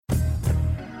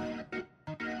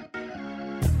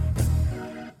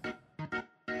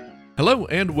Hello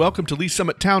and welcome to Lee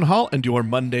Summit Town Hall and your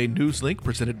Monday news link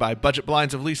presented by Budget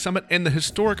Blinds of Lee Summit and the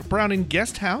historic Browning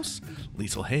Guest House.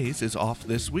 Liesl Hayes is off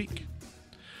this week.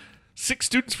 6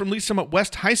 students from Lee Summit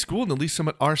West High School in the Lee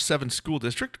Summit R7 School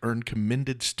District earned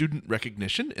commended student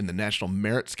recognition in the National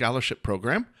Merit Scholarship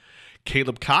Program.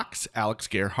 Caleb Cox, Alex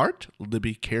Gerhardt,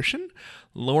 Libby Kirschen,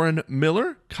 Lauren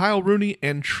Miller, Kyle Rooney,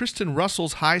 and Tristan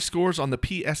Russell's high scores on the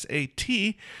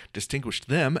PSAT distinguished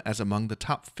them as among the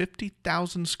top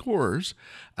 50,000 scorers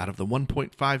out of the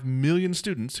 1.5 million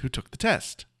students who took the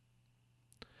test.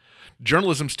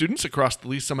 Journalism students across the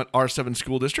Lee Summit R7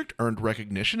 School District earned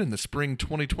recognition in the Spring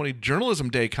 2020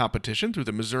 Journalism Day competition through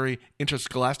the Missouri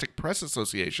Interscholastic Press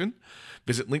Association.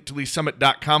 Visit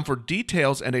linktoleesummit.com for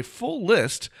details and a full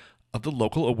list of the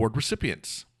local award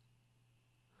recipients.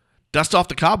 Dust off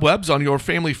the cobwebs on your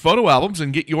family photo albums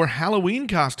and get your Halloween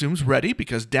costumes ready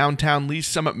because downtown Lee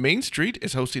Summit Main Street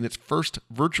is hosting its first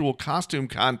virtual costume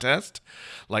contest.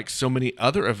 Like so many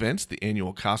other events, the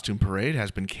annual costume parade has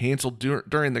been canceled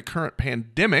during the current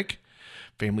pandemic.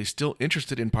 Families still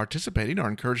interested in participating are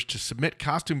encouraged to submit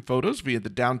costume photos via the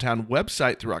downtown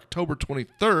website through October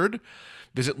 23rd.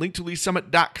 Visit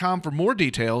linktoleesummit.com for more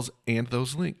details and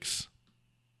those links.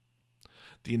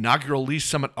 The inaugural Lee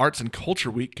Summit Arts and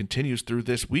Culture Week continues through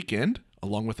this weekend.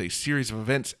 Along with a series of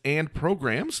events and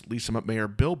programs, Lee Summit Mayor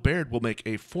Bill Baird will make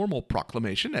a formal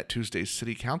proclamation at Tuesday's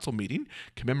City Council meeting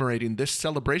commemorating this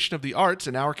celebration of the arts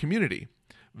in our community.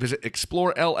 Visit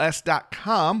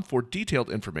explorels.com for detailed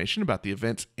information about the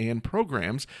events and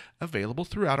programs available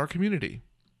throughout our community.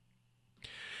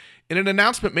 In an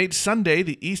announcement made Sunday,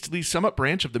 the East Lee Summit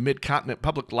branch of the Mid-Continent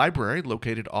Public Library,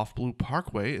 located off Blue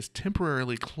Parkway, is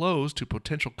temporarily closed to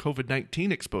potential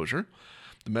COVID-19 exposure.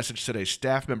 The message said a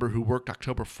staff member who worked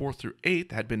October 4th through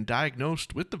 8th had been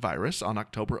diagnosed with the virus on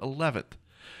October 11th.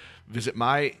 Visit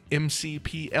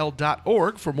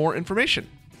mymcpl.org for more information.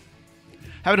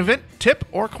 Have an event, tip,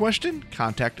 or question?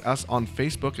 Contact us on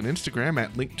Facebook and Instagram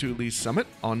at Link2LeeSummit,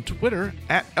 on Twitter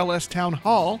at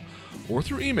LSTownHall, or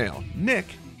through email,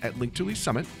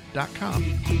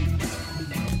 nick@linktoleesummit.com.